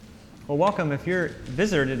Well, welcome. If you're a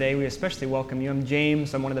visitor today, we especially welcome you. I'm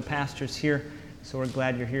James. I'm one of the pastors here, so we're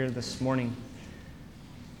glad you're here this morning.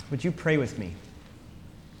 Would you pray with me?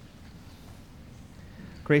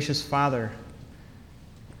 Gracious Father,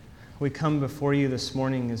 we come before you this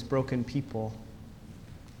morning as broken people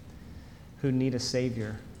who need a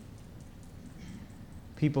Savior,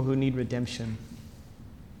 people who need redemption.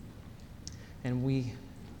 And we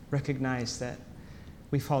recognize that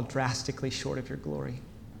we fall drastically short of your glory.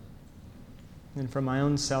 And for my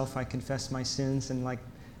own self, I confess my sins, and like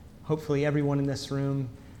hopefully everyone in this room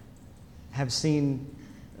have seen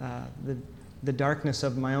the darkness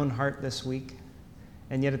of my own heart this week,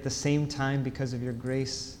 and yet at the same time, because of your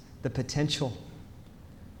grace, the potential.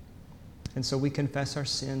 And so we confess our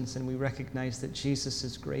sins, and we recognize that Jesus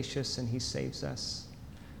is gracious and he saves us.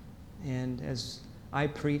 And as I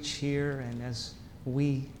preach here, and as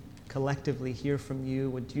we collectively hear from you,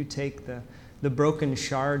 would you take the broken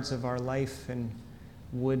shards of our life, and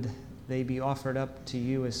would they be offered up to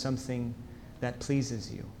you as something that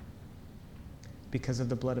pleases you because of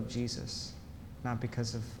the blood of Jesus, not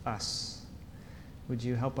because of us. Would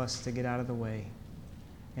you help us to get out of the way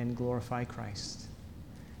and glorify Christ?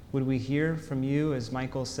 Would we hear from you, as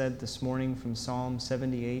Michael said this morning from Psalm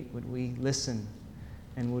 78? Would we listen,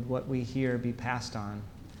 and would what we hear be passed on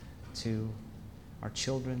to our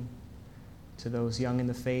children, to those young in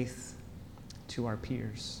the faith, to our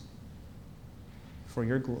peers? For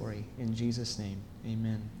your glory, in Jesus' name,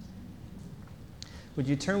 amen. Would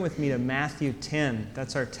you turn with me to Matthew 10?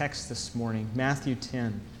 That's our text this morning, Matthew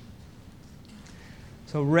 10.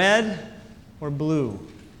 So red or blue?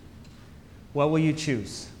 What will you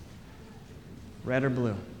choose? Red or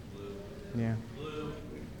blue? Blue. Yeah. Blue.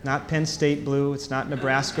 Not Penn State blue. It's not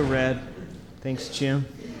Nebraska red. Thanks, Jim.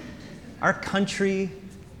 Our country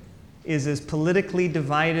is as politically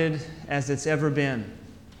divided as it's ever been.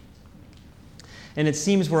 And it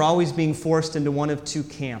seems we're always being forced into one of two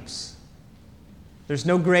camps. There's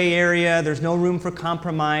no gray area. There's no room for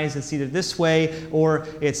compromise. It's either this way or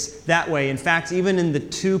it's that way. In fact, even in the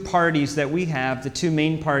two parties that we have, the two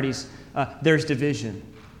main parties, there's division.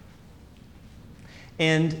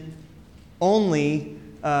 And only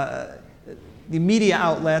the media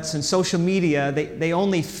outlets and social media, they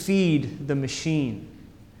only feed the machine.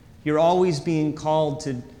 You're always being called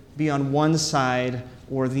to be on one side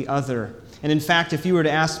or the other. And in fact, if you were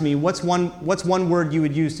to ask me, what's one word you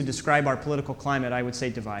would use to describe our political climate, I would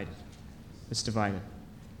say divided. It's divided.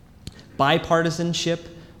 Bipartisanship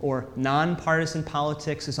or nonpartisan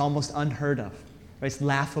politics is almost unheard of. Right? It's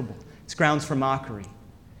laughable. It's grounds for mockery.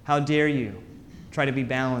 How dare you try to be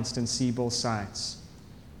balanced and see both sides?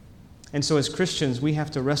 And so as Christians, we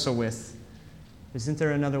have to wrestle with, isn't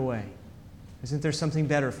there another way? Isn't there something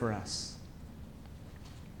better for us?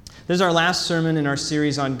 This is our last sermon in our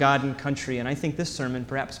series on God and country, and I think this sermon,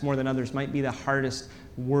 perhaps more than others, might be the hardest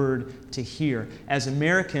word to hear. As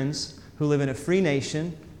Americans who live in a free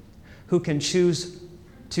nation, who can choose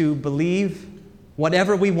to believe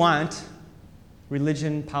whatever we want,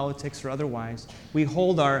 religion, politics, or otherwise, we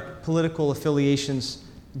hold our political affiliations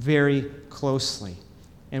very closely.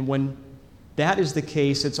 And when that is the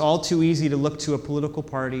case, it's all too easy to look to a political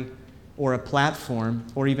party or a platform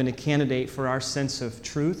or even a candidate for our sense of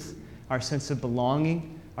truth, our sense of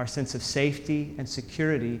belonging, our sense of safety and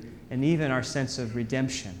security, and even our sense of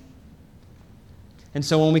redemption. And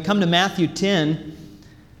so when we come to Matthew 10,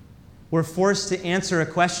 we're forced to answer a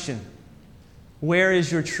question. Where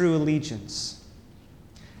is your true allegiance?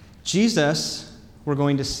 Jesus, we're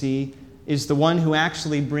going to see, is the one who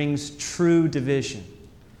actually brings true division.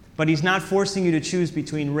 But he's not forcing you to choose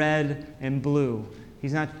between red and blue.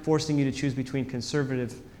 He's not forcing you to choose between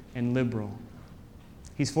conservative and liberal.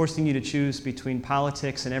 He's forcing you to choose between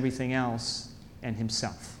politics and everything else and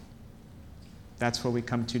himself. That's where we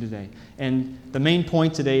come to today. And the main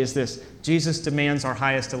point today is this: Jesus demands our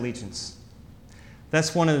highest allegiance.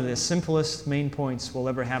 That's one of the simplest main points we'll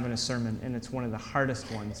ever have in a sermon, and it's one of the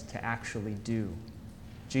hardest ones to actually do.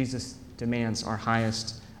 Jesus demands our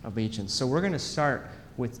highest allegiance. So we're going to start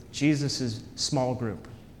with Jesus' small group,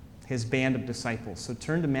 his band of disciples. So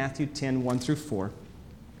turn to Matthew 10, 1 through 4.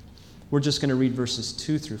 We're just going to read verses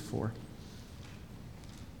 2 through 4.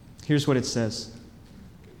 Here's what it says.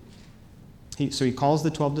 So he calls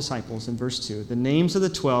the 12 disciples in verse 2. The names of the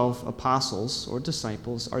 12 apostles or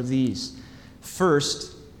disciples are these.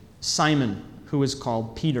 First, Simon, who is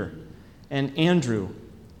called Peter, and Andrew,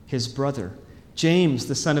 his brother, James,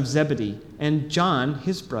 the son of Zebedee, and John,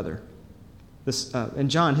 his brother,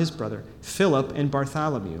 Philip and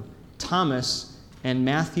Bartholomew, Thomas and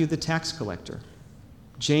Matthew the tax collector,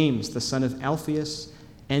 James, the son of Alphaeus,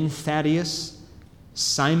 and Thaddeus,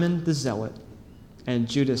 Simon the Zealot, and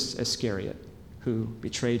Judas Iscariot, who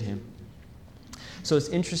betrayed him. So it's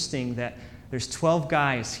interesting that there's 12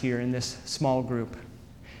 guys here in this small group.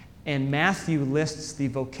 And Matthew lists the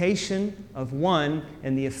vocation of one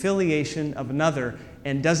and the affiliation of another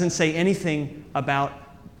and doesn't say anything about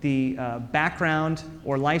the background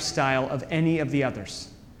or lifestyle of any of the others.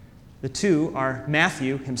 The two are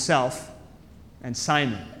Matthew himself and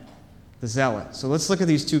Simon, the Zealot. So let's look at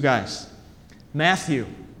these two guys.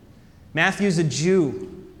 Matthew's a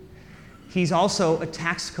Jew. He's also a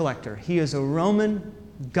tax collector. He is a Roman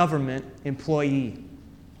government employee.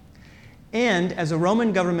 And as a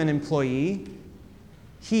Roman government employee,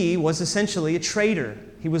 he was essentially a traitor.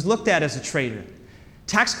 He was looked at as a traitor.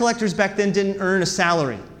 Tax collectors back then didn't earn a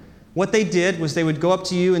salary. What they did was they would go up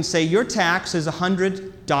to you and say, your tax is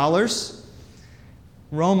 $100.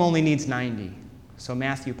 Rome only needs 90. So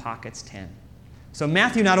Matthew pockets 10. So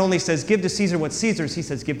Matthew not only says, give to Caesar what's Caesar's, he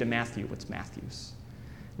says, give to Matthew what's Matthew's.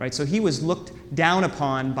 Right? So he was looked down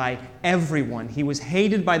upon by everyone. He was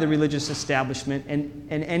hated by the religious establishment and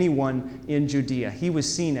anyone in Judea. He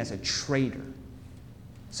was seen as a traitor.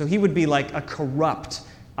 So he would be like a corrupt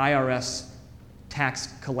IRS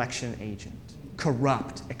tax collection agent.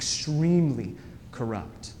 Corrupt, extremely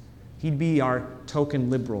corrupt. He'd be our token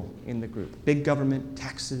liberal in the group. Big government,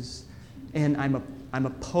 taxes, and I'm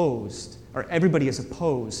opposed, or everybody is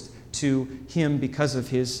opposed to him because of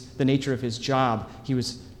the nature of his job. He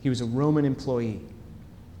was a Roman employee.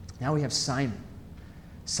 Now we have Simon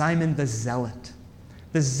the Zealot.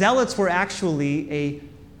 The Zealots were actually a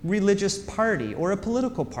religious party or a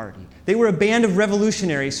political party. They were a band of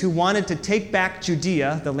revolutionaries who wanted to take back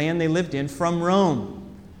Judea, the land they lived in, from Rome.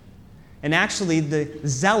 And actually, the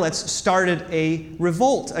Zealots started a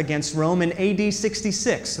revolt against Rome in AD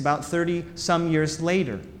 66, about 30-some years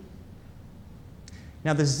later.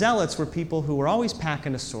 Now, the Zealots were people who were always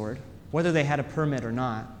packing a sword, whether they had a permit or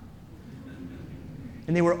not.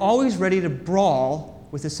 And they were always ready to brawl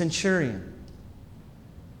with a centurion.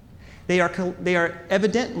 They are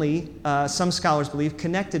evidently, some scholars believe,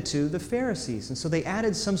 connected to the Pharisees. And so they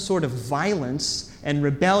added some sort of violence and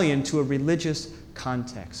rebellion to a religious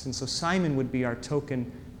context. And so Simon would be our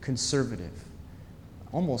token conservative,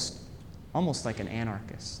 almost like an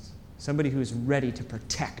anarchist, somebody who is ready to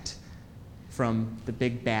protect from the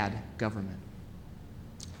big bad government.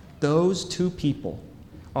 Those two people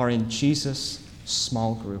are in Jesus'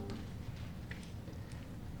 small group.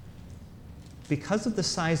 Because of the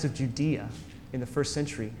size of Judea in the first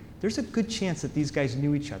century, there's a good chance that these guys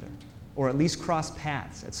knew each other, or at least crossed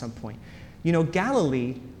paths at some point. You know,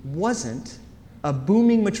 Galilee wasn't a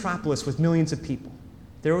booming metropolis with millions of people.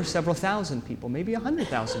 There were several thousand people, maybe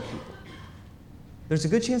 100,000 people. There's a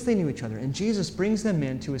good chance they knew each other, and Jesus brings them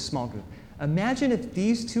into his small group. Imagine if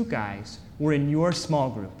these two guys were in your small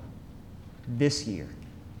group this year.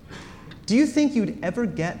 Do you think you'd ever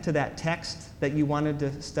get to that text that you wanted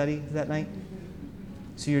to study that night?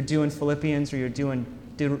 So you're doing Philippians or you're doing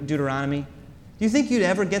Deuteronomy. Do you think you'd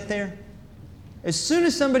ever get there? As soon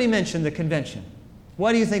as somebody mentioned the convention,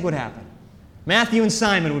 what do you think would happen? Matthew and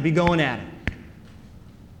Simon would be going at it.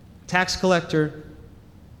 Tax collector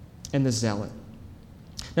and the zealot.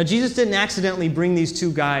 Now, Jesus didn't accidentally bring these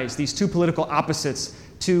two guys, these two political opposites,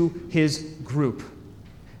 to his group.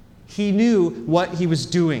 He knew what he was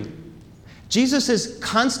doing. Jesus is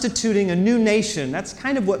constituting a new nation. That's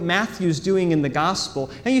kind of what Matthew's doing in the gospel.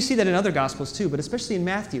 And you see that in other gospels too, but especially in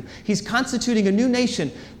Matthew. He's constituting a new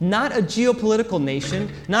nation, not a geopolitical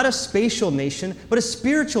nation, not a spatial nation, but a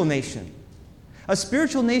spiritual nation. A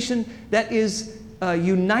spiritual nation that is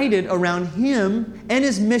united around him and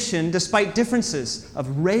his mission despite differences of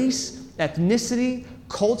race, ethnicity,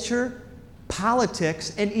 culture,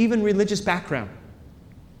 politics, and even religious background.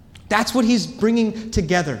 That's what he's bringing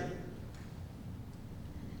together.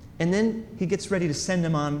 And then he gets ready to send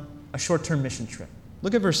them on a short-term mission trip.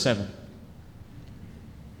 Look at verse 7.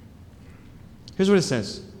 Here's what it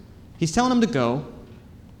says. He's telling them to go.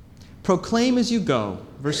 Proclaim as you go,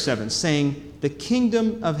 verse 7, saying, the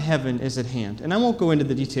kingdom of heaven is at hand. And I won't go into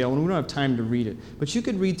the detail, and we don't have time to read it. But you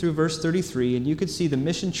could read through verse 33, and you could see the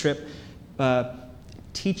mission trip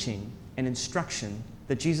teaching and instruction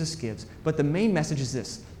that Jesus gives. But the main message is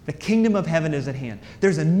this. The kingdom of heaven is at hand.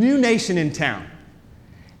 There's a new nation in town.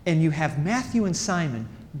 And you have Matthew and Simon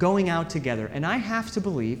going out together. And I have to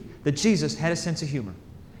believe that Jesus had a sense of humor.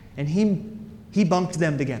 And he bumped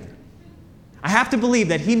them together. I have to believe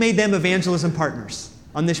that he made them evangelism partners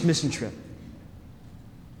on this mission trip.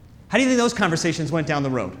 How do you think those conversations went down the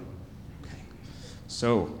road? Okay.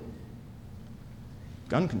 So,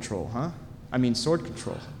 gun control, huh? I mean sword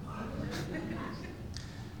control.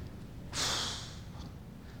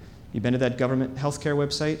 You been to that government healthcare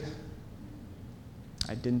website?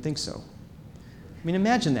 I didn't think so. I mean,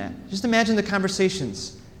 imagine that. Just imagine the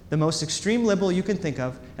conversations. The most extreme liberal you can think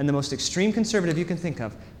of and the most extreme conservative you can think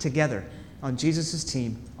of together on Jesus'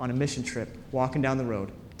 team on a mission trip, walking down the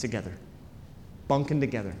road together, bunking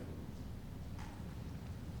together.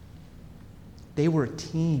 They were a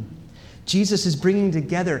team. Jesus is bringing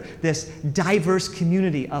together this diverse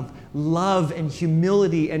community of love and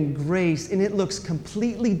humility and grace, and it looks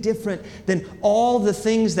completely different than all the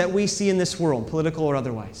things that we see in this world, political or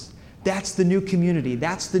otherwise. That's the new community.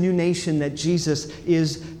 That's the new nation that Jesus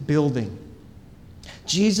is building.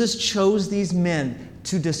 Jesus chose these men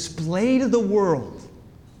to display to the world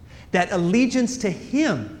that allegiance to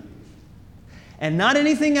Him and not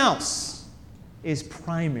anything else is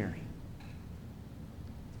primary.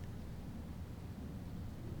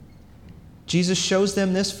 Jesus shows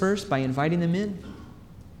them this first by inviting them in.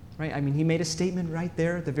 Right? I mean, He made a statement right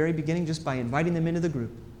there at the very beginning just by inviting them into the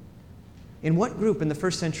group. In what group in the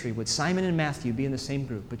first century would Simon and Matthew be in the same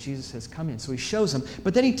group? But Jesus says, come in. So He shows them,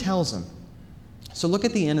 but then He tells them. So look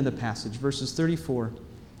at the end of the passage, verses 34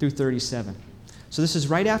 through 37. So this is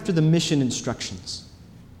right after the mission instructions.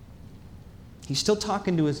 He's still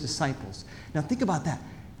talking to His disciples. Now think about that.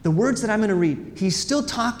 The words that I'm going to read, He's still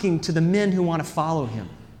talking to the men who want to follow Him.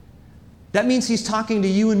 That means He's talking to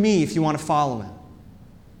you and me if you want to follow Him.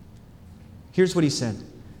 Here's what He said.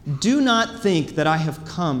 Do not think that I have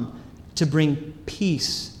come to bring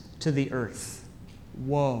peace to the earth.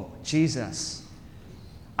 Whoa, Jesus.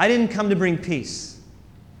 I didn't come to bring peace.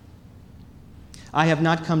 I have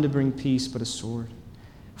not come to bring peace, but a sword.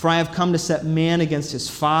 For I have come to set man against his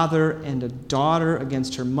father, and a daughter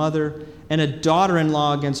against her mother, and a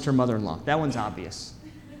daughter-in-law against her mother-in-law. That one's obvious.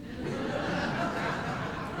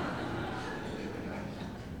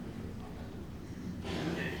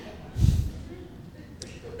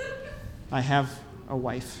 I have a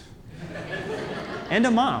wife and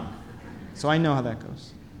a mom, so I know how that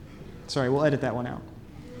goes. Sorry, we'll edit that one out.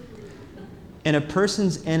 And a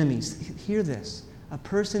person's enemies, hear this, a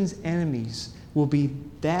person's enemies will be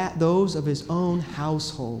those of his own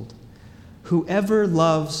household. Whoever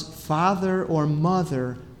loves father or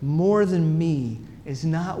mother more than me is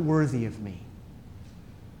not worthy of me.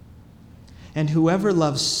 And whoever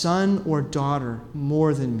loves son or daughter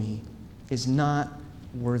more than me is not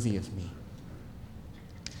worthy of me.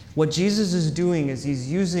 What Jesus is doing is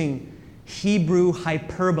He's using Hebrew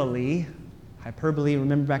hyperbole. Hyperbole,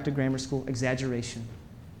 remember back to grammar school? Exaggeration.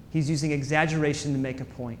 He's using exaggeration to make a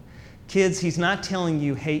point. Kids, He's not telling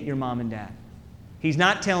you hate your mom and dad. He's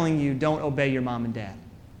not telling you don't obey your mom and dad.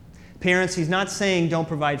 Parents, He's not saying don't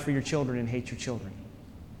provide for your children and hate your children.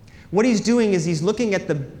 What He's doing is He's looking at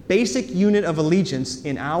the basic unit of allegiance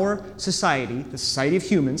in our society, the society of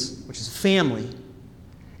humans, which is family,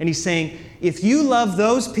 and He's saying, if you love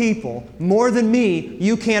those people more than me,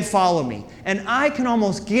 you can't follow me. And I can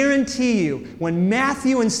almost guarantee you, when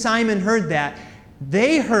Matthew and Simon heard that,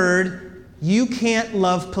 they heard, you can't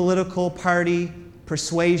love political party,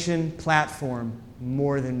 persuasion, platform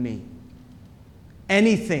more than me.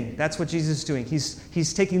 Anything. That's what Jesus is doing.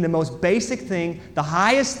 He's taking the most basic thing, the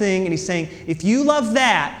highest thing, and He's saying, if you love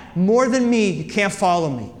that more than me, you can't follow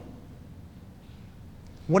me.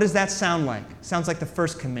 What does that sound like? It sounds like the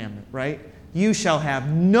first commandment, right? You shall have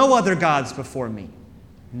no other gods before me.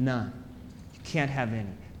 None. You can't have any.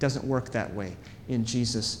 It doesn't work that way in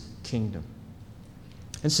Jesus' kingdom.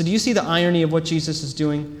 And so do you see the irony of what Jesus is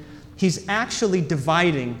doing? He's actually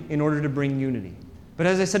dividing in order to bring unity. But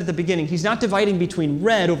as I said at the beginning, He's not dividing between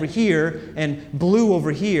red over here and blue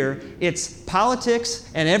over here. It's politics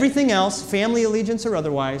and everything else, family allegiance or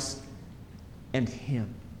otherwise, and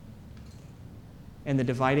Him. And the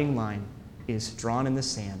dividing line is drawn in the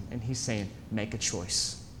sand, and He's saying, make a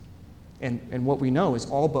choice. And what we know is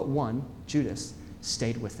all but one, Judas,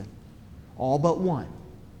 stayed with Him. All but one.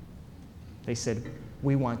 They said,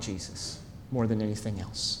 we want Jesus more than anything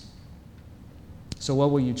else. So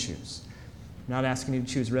what will you choose? I'm not asking you to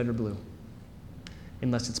choose red or blue,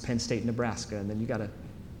 unless it's Penn State, Nebraska, and then you got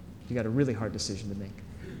a really hard decision to make.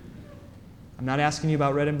 I'm not asking you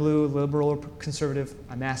about red and blue, liberal or conservative.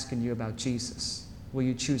 I'm asking you about Jesus. Will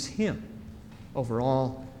you choose Him over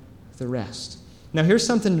all the rest? Now, here's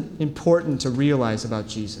something important to realize about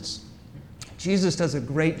Jesus. Jesus does a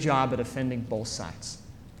great job at offending both sides.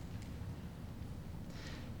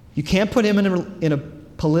 You can't put Him in a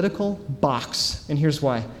political box, and here's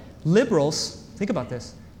why. Liberals, think about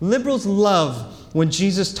this, liberals love when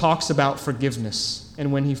Jesus talks about forgiveness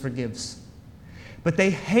and when He forgives. But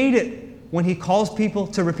they hate it when He calls people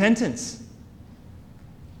to repentance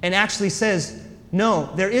and actually says,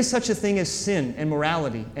 No, there is such a thing as sin and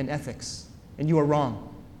morality and ethics, and you are wrong.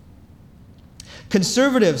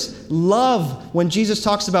 Conservatives love when Jesus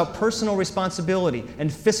talks about personal responsibility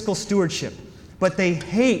and fiscal stewardship, but they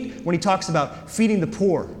hate when he talks about feeding the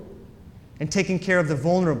poor and taking care of the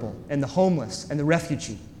vulnerable and the homeless and the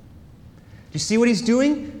refugee. Do you see what he's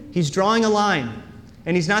doing? He's drawing a line,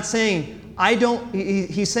 and he's not saying,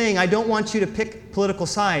 he's saying, I don't want you to pick political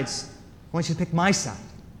sides. I want you to pick my side.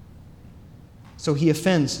 So he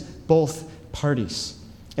offends both parties.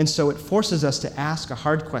 And so it forces us to ask a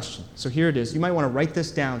hard question. So here it is. You might want to write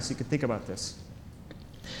this down so you can think about this.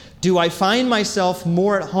 Do I find myself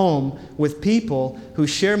more at home with people who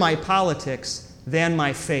share my politics than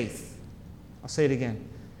my faith? I'll say it again.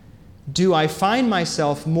 Do I find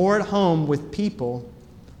myself more at home with people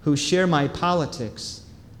who share my politics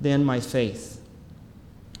than my faith?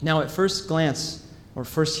 Now, at first glance, or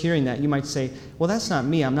first hearing that, you might say, well, that's not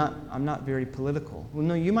me. I'm not very political. Well,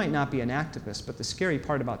 no, you might not be an activist, but the scary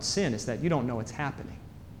part about sin is that you don't know it's happening.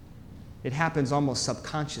 It happens almost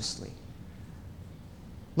subconsciously.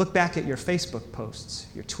 Look back at your Facebook posts,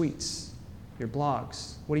 your tweets, your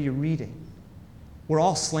blogs. What are you reading? We're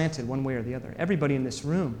all slanted one way or the other. Everybody in this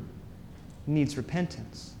room needs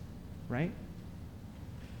repentance, right?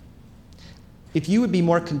 If you would be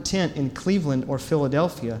more content in Cleveland or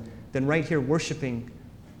Philadelphia than right here worshiping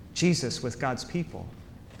Jesus with God's people,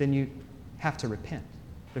 then you have to repent.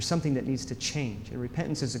 There's something that needs to change. And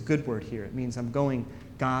repentance is a good word here. It means I'm going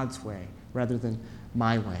God's way rather than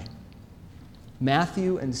my way.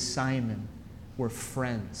 Matthew and Simon were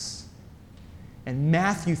friends. And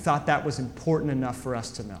Matthew thought that was important enough for us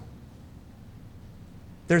to know.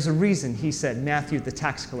 There's a reason he said Matthew the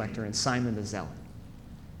tax collector and Simon the zealot.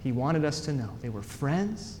 He wanted us to know they were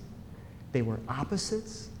friends, they were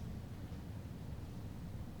opposites,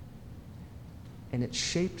 and it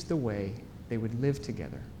shaped the way they would live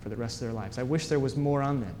together for the rest of their lives. I wish there was more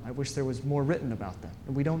on them. I wish there was more written about them.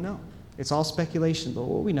 And we don't know. It's all speculation, but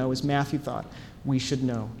what we know is Matthew thought we should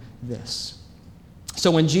know this.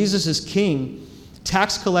 So when Jesus is king,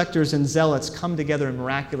 tax collectors and zealots come together in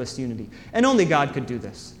miraculous unity. And only God could do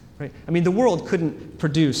this. Right? I mean, the world couldn't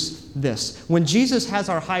produce this. When Jesus has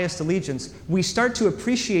our highest allegiance, we start to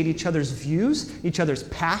appreciate each other's views, each other's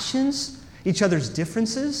passions, each other's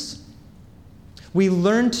differences. We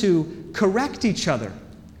learn to correct each other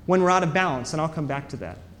when we're out of balance, and I'll come back to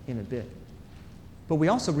that in a bit. But we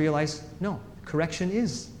also realize, no, correction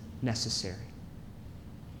is necessary.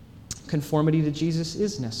 Conformity to Jesus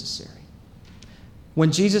is necessary.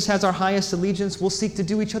 When Jesus has our highest allegiance, we'll seek to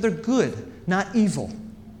do each other good, not evil.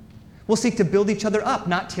 We'll seek to build each other up,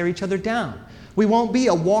 not tear each other down. We won't be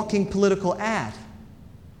a walking political ad.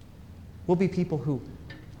 We'll be people who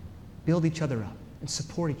build each other up and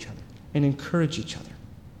support each other and encourage each other.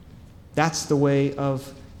 That's the way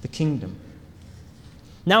of the kingdom.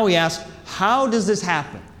 Now we ask, how does this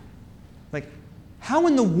happen? Like, how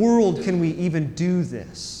in the world can we even do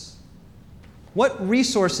this? What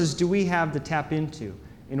resources do we have to tap into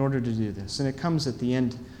in order to do this? And it comes at the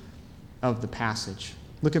end of the passage.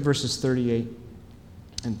 Look at verses 38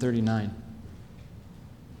 and 39.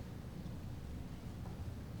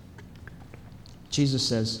 Jesus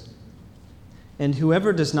says, "And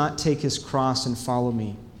whoever does not take his cross and follow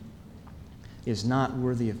me is not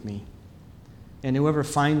worthy of me. And whoever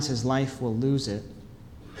finds his life will lose it.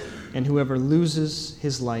 And whoever loses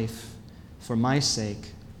his life for my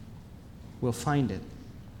sake will find it."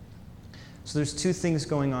 So there's two things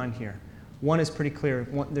going on here. One is pretty clear.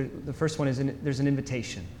 The first one is there's an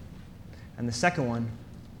invitation. And the second one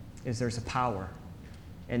is there's a power.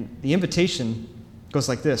 And the invitation goes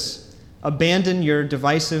like this. Abandon your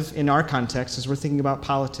divisive, in our context, as we're thinking about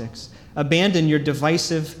politics, abandon your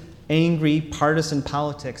divisive, angry, partisan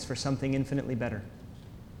politics for something infinitely better.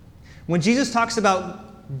 When Jesus talks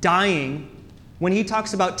about dying, when he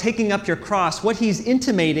talks about taking up your cross, what he's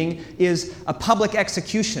intimating is a public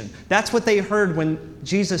execution. That's what they heard when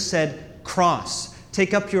Jesus said, cross.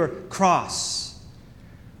 Take up your cross.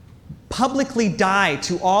 Publicly die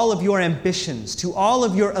to all of your ambitions, to all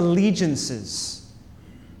of your allegiances,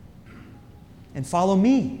 and follow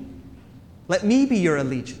me. Let me be your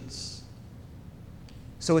allegiance.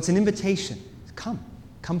 So it's an invitation. Come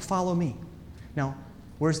follow me. Now,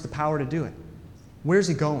 where's the power to do it? Where's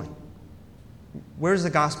he going? Where's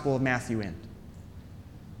the Gospel of Matthew end?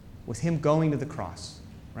 With him going to the cross,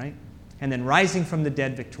 right? And then rising from the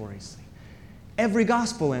dead victoriously. Every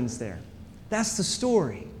gospel ends there. That's the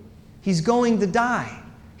story. He's going to die.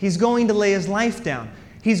 He's going to lay his life down.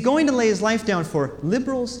 He's going to lay his life down for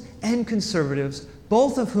liberals and conservatives,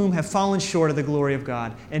 both of whom have fallen short of the glory of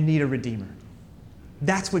God and need a Redeemer.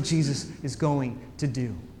 That's what Jesus is going to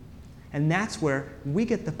do. And that's where we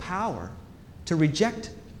get the power to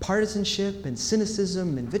reject partisanship and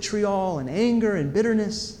cynicism and vitriol and anger and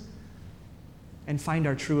bitterness and find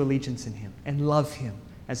our true allegiance in him and love him,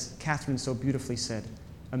 as Catherine so beautifully said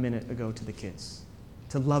a minute ago to the kids,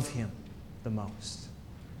 to love him the most.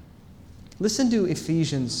 Listen to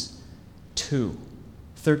Ephesians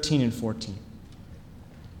 2:13 and 14.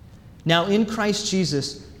 Now in Christ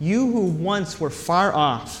Jesus, you who once were far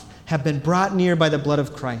off have been brought near by the blood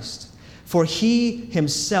of Christ. For he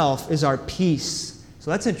himself is our peace. So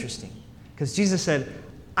that's interesting, because Jesus said,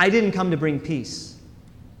 I didn't come to bring peace.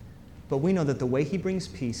 But we know that the way he brings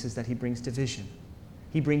peace is that he brings division.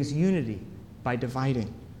 He brings unity by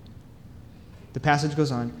dividing. The passage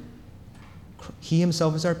goes on, he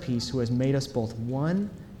himself is our peace, who has made us both one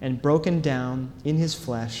and broken down in his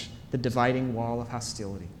flesh the dividing wall of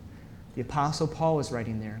hostility. The Apostle Paul is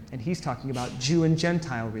writing there, and he's talking about Jew and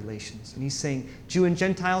Gentile relations. And he's saying, Jew and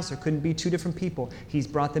Gentiles, there couldn't be two different people. He's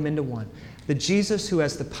brought them into one. The Jesus who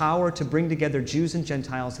has the power to bring together Jews and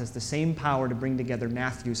Gentiles has the same power to bring together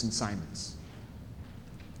Matthews and Simons.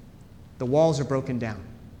 The walls are broken down.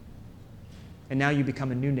 And now you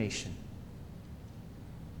become a new nation.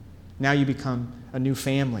 Now you become a new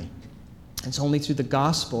family. It's only through the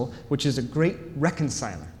gospel, which is a great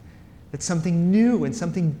reconciler, that something new and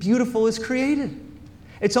something beautiful is created.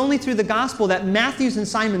 It's only through the gospel that Matthews and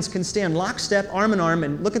Simons can stand lockstep, arm in arm,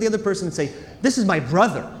 and look at the other person and say, this is my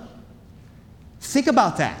brother. Think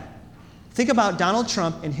about that. Think about Donald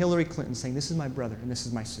Trump and Hillary Clinton saying, this is my brother and this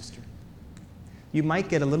is my sister. You might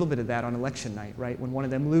get a little bit of that on election night, right, when one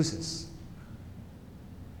of them loses.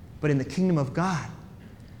 But in the kingdom of God,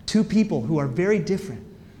 two people who are very different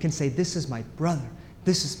can say, this is my brother,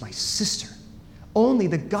 this is my sister. Only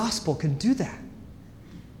the gospel can do that.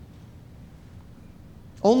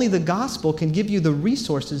 Only the gospel can give you the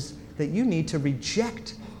resources that you need to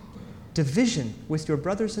reject division with your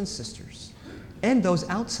brothers and sisters and those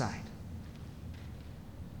outside.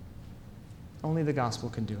 Only the gospel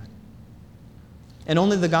can do it. And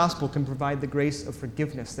only the gospel can provide the grace of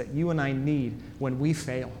forgiveness that you and I need when we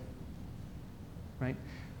fail. Right?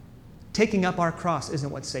 Taking up our cross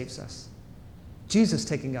isn't what saves us. Jesus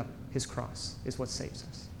taking up his cross is what saves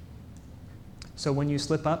us. So when you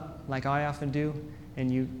slip up, like I often do,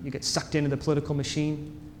 and you get sucked into the political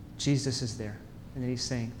machine, Jesus is there. And then he's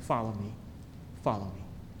saying, follow me, follow me.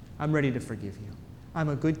 I'm ready to forgive you. I'm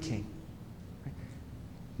a good king.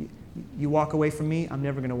 Right? You walk away from me, I'm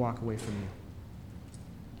never going to walk away from you.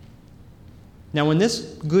 Now when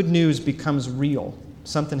this good news becomes real,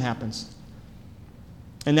 something happens.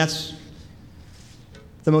 And that's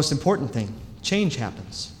the most important thing. Change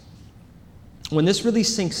happens. When this really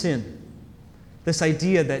sinks in, this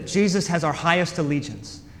idea that Jesus has our highest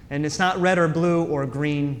allegiance, and it's not red or blue or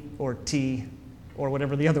green or tea or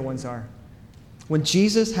whatever the other ones are. When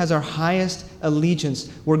Jesus has our highest allegiance,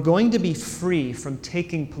 we're going to be free from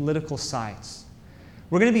taking political sides.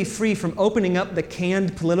 We're going to be free from opening up the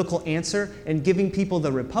canned political answer and giving people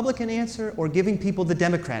the Republican answer or giving people the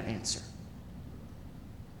Democrat answer.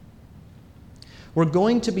 We're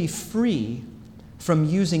going to be free from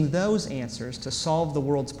using those answers to solve the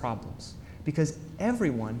world's problems. Because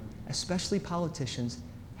everyone, especially politicians,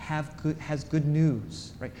 has good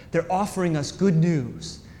news. Right? They're offering us good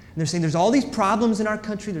news. And they're saying there's all these problems in our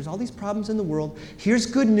country, there's all these problems in the world. Here's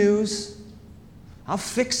good news. I'll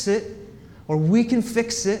fix it, or we can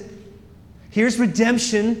fix it. Here's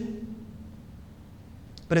redemption.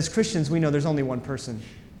 But as Christians, we know there's only one person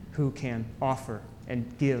who can offer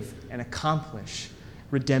and give and accomplish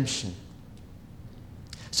redemption.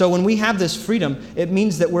 So when we have this freedom, it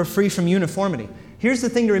means that we're free from uniformity. Here's the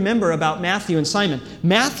thing to remember about Matthew and Simon.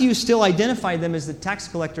 Matthew still identified them as the tax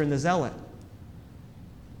collector and the zealot.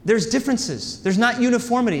 There's differences. There's not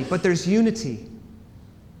uniformity, but there's unity.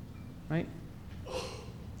 Right?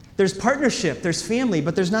 There's partnership, there's family,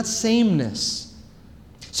 but there's not sameness.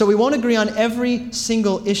 So we won't agree on every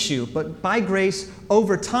single issue, but by grace,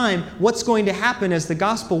 over time, what's going to happen as the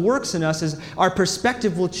gospel works in us is our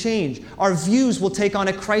perspective will change. Our views will take on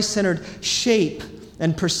a Christ-centered shape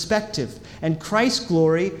and perspective. And Christ's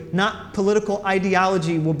glory, not political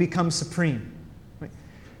ideology, will become supreme. Right?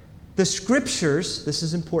 The Scriptures, this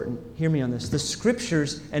is important, hear me on this, the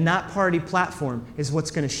Scriptures and not party platform is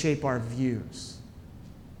what's going to shape our views.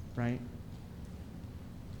 Right?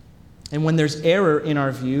 And when there's error in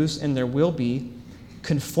our views, and there will be,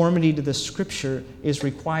 conformity to the Scripture is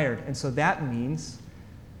required. And so that means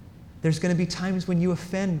there's going to be times when you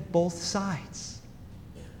offend both sides.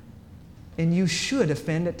 And you should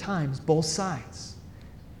offend at times both sides.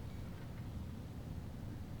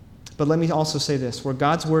 But let me also say this, where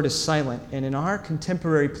God's word is silent, and in our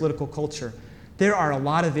contemporary political culture, there are a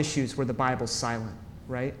lot of issues where the Bible's silent,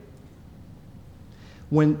 right?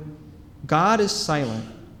 When God is silent,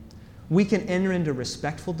 we can enter into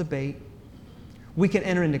respectful debate, we can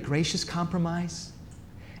enter into gracious compromise,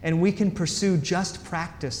 and we can pursue just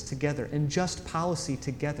practice together and just policy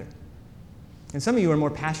together. And some of you are more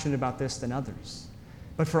passionate about this than others.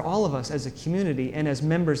 But for all of us as a community and as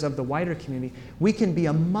members of the wider community, we can be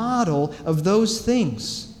a model of those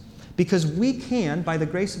things because we can, by the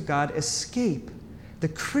grace of God, escape the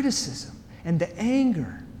criticism and the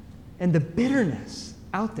anger and the bitterness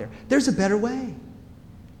out there. There's a better way.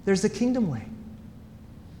 There's the kingdom way.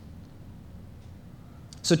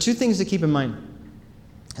 So 2 things to keep in mind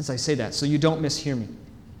as I say that, so you don't mishear me.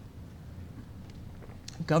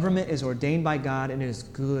 Government is ordained by God, and it is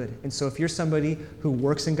good. And so if you're somebody who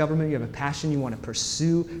works in government, you have a passion, you want to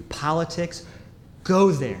pursue politics,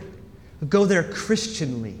 go there. Go there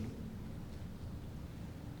Christianly.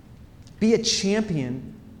 Be a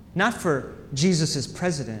champion, not for Jesus as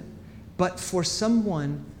president, but for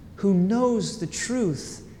someone who knows the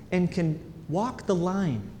truth and can walk the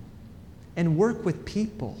line and work with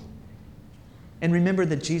people. And remember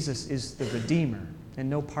that Jesus is the Redeemer and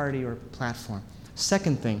no party or platform.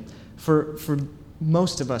 Second thing, for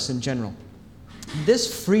most of us in general,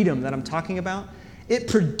 this freedom that I'm talking about, it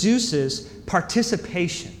produces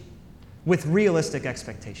participation with realistic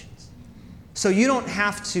expectations. So you don't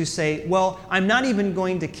have to say, well, I'm not even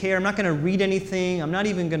going to care. I'm not going to read anything. I'm not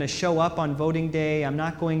even going to show up on voting day. I'm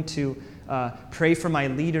not going to pray for my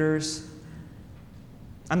leaders.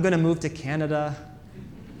 I'm going to move to Canada.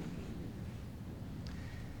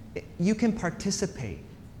 You can participate.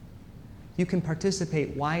 You can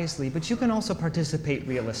participate wisely, but you can also participate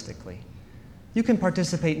realistically. You can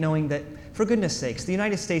participate knowing that, for goodness sakes, the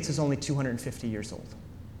United States is only 250 years old.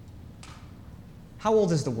 How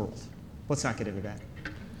old is the world? Let's not get into that.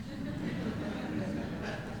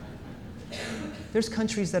 There's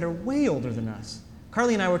countries that are way older than us.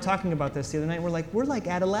 Carly and I were talking about this the other night. We're like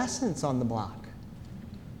adolescents on the block.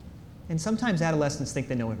 And sometimes adolescents think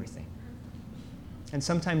they know everything. And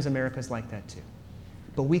sometimes America's like that too.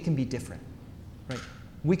 But we can be different, right?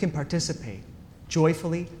 We can participate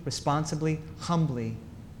joyfully, responsibly, humbly,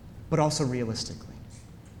 but also realistically.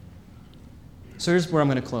 So here's where I'm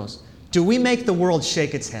going to close. Do we make the world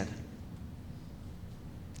shake its head?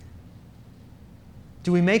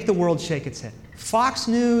 Do we make the world shake its head? Fox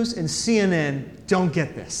News and CNN don't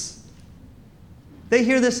get this. They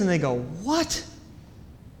hear this and they go, what?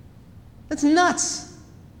 That's nuts.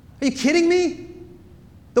 Are you kidding me?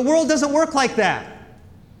 The world doesn't work like that.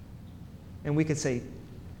 And we could say,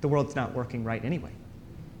 the world's not working right anyway.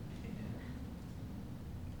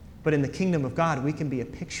 But in the kingdom of God, we can be a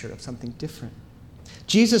picture of something different.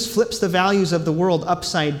 Jesus flips the values of the world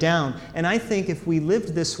upside down. And I think if we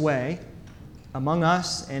lived this way, among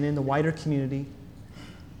us and in the wider community,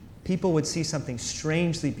 people would see something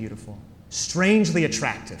strangely beautiful, strangely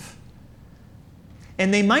attractive.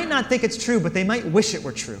 And they might not think it's true, but they might wish it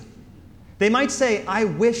were true. They might say, I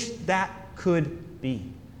wish that could be.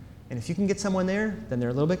 And if you can get someone there, then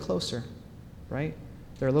they're a little bit closer, right?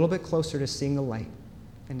 They're a little bit closer to seeing the light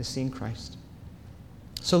and to seeing Christ.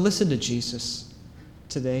 So listen to Jesus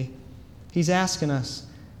today. He's asking us,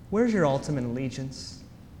 where's your ultimate allegiance?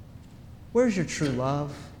 Where's your true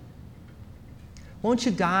love? Won't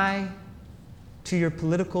you die to your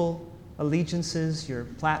political allegiances, your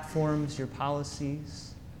platforms, your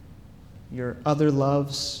policies, your other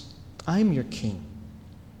loves? I'm your king.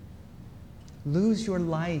 Lose your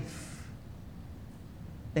life.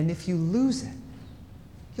 And if you lose it,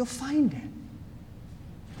 you'll find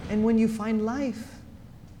it. And when you find life,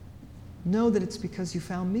 know that it's because you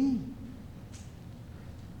found me.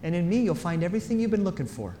 And in me, you'll find everything you've been looking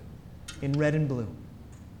for in red and blue.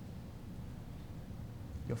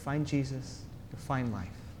 You'll find Jesus. You'll find life.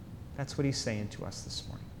 That's what he's saying to us this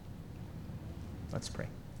morning. Let's pray.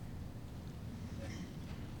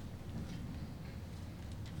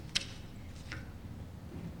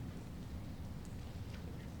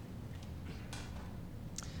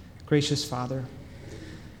 Gracious Father,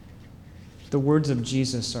 the words of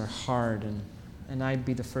Jesus are hard, and I'd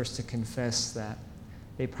be the first to confess that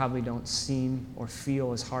they probably don't seem or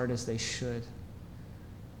feel as hard as they should.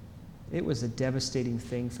 It was a devastating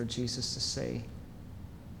thing for Jesus to say.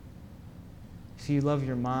 If you love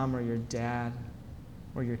your mom or your dad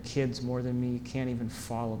or your kids more than me, you can't even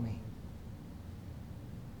follow me.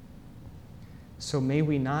 So may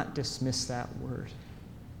we not dismiss that word.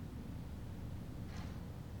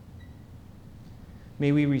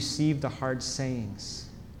 May we receive the hard sayings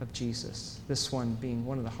of Jesus, this one being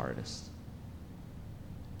one of the hardest.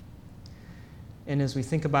 And as we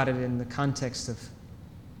think about it in the context of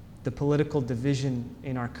the political division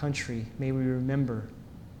in our country, may we remember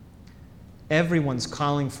everyone's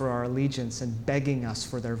calling for our allegiance and begging us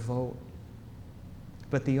for their vote.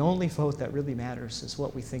 But the only vote that really matters is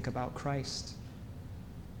what we think about Christ.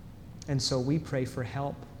 And so we pray for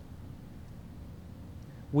help.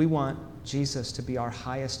 We want Jesus to be our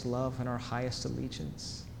highest love and our highest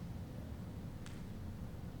allegiance.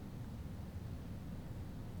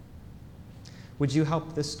 Would you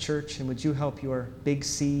help this church, and would you help your Big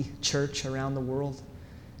C church around the world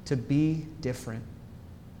to be different,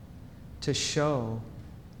 to show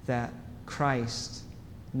that Christ,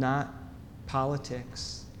 not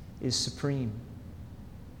politics, is supreme?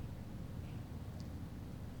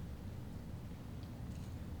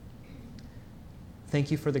 Thank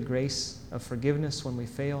you for the grace of forgiveness when we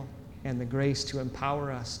fail, and the grace to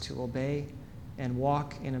empower us to obey and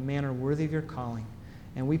walk in a manner worthy of your calling.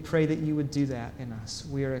 And we pray that you would do that in us.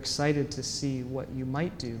 We are excited to see what you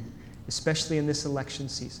might do, especially in this election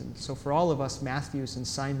season. So for all of us, Matthews and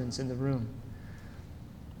Simons in the room,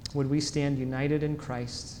 would we stand united in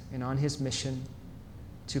Christ and on his mission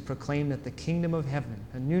to proclaim that the kingdom of heaven,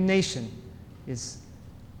 a new nation, is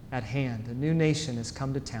at hand. A new nation has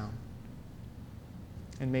come to town.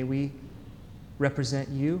 And may we represent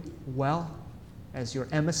you well as your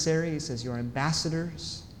emissaries, as your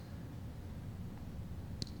ambassadors,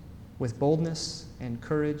 with boldness and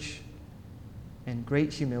courage and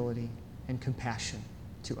great humility and compassion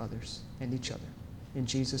to others and each other. In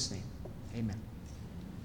Jesus' name, amen.